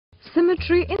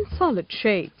Symmetry in solid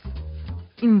shapes.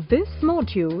 In this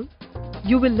module,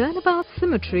 you will learn about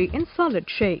symmetry in solid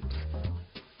shapes.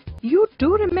 You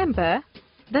do remember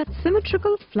that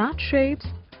symmetrical flat shapes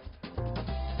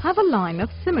have a line of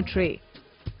symmetry.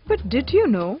 But did you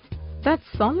know that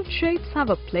solid shapes have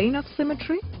a plane of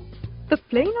symmetry? The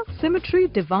plane of symmetry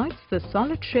divides the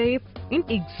solid shape in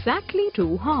exactly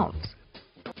two halves.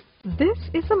 This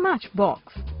is a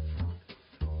matchbox.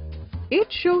 It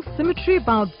shows symmetry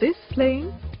about this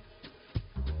plane,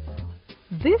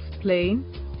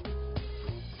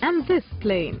 and this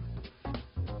plane.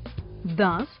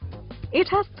 Thus, it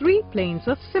has three planes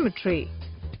of symmetry.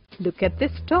 Look at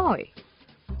this toy.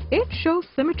 It shows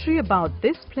symmetry about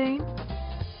this plane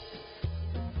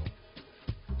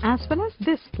as well as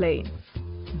this plane.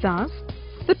 Thus,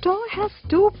 the toy has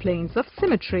two planes of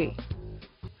symmetry.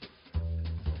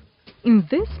 In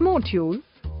this module,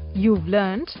 you've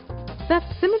learned that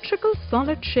symmetrical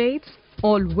solid shapes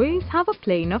always have a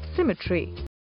plane of symmetry.